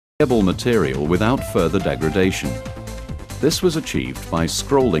material without further degradation. This was achieved by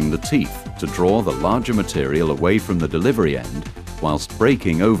scrolling the teeth to draw the larger material away from the delivery end, whilst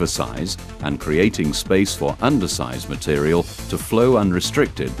breaking oversize and creating space for undersized material to flow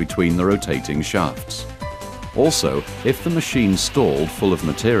unrestricted between the rotating shafts. Also, if the machine stalled full of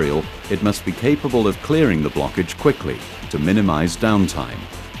material, it must be capable of clearing the blockage quickly to minimize downtime.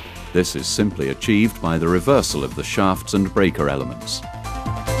 This is simply achieved by the reversal of the shafts and breaker elements.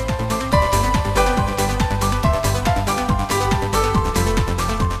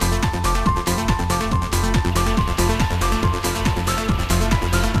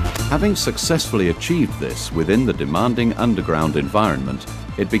 Having successfully achieved this within the demanding underground environment,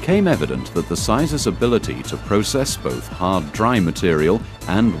 it became evident that the sizer's ability to process both hard-dry material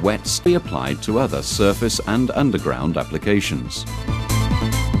and wet be applied to other surface and underground applications.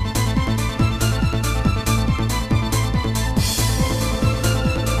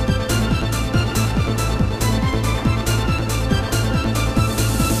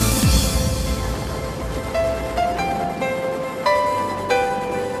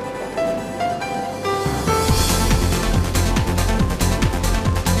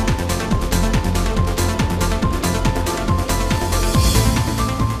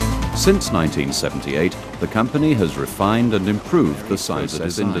 Since 1978, the company has refined and improved the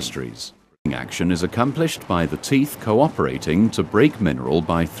sizer's industries. Action is accomplished by the teeth cooperating to break mineral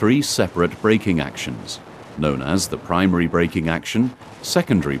by three separate breaking actions, known as the primary breaking action,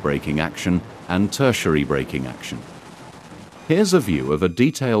 secondary breaking action, and tertiary breaking action. Here's a view of a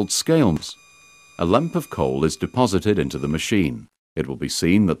detailed scale. A lump of coal is deposited into the machine. It will be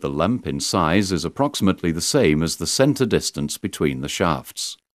seen that the lump in size is approximately the same as the center distance between the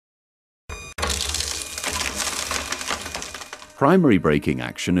shafts. Primary breaking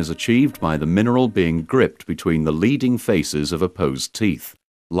action is achieved by the mineral being gripped between the leading faces of opposed teeth.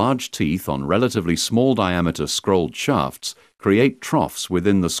 Large teeth on relatively small diameter scrolled shafts create troughs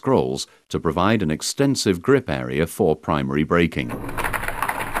within the scrolls to provide an extensive grip area for primary breaking.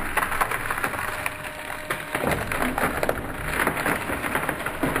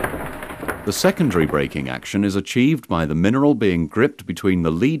 The secondary breaking action is achieved by the mineral being gripped between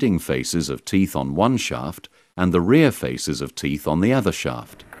the leading faces of teeth on one shaft and the rear faces of teeth on the other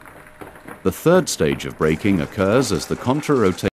shaft. The third stage of breaking occurs as the contra-rotation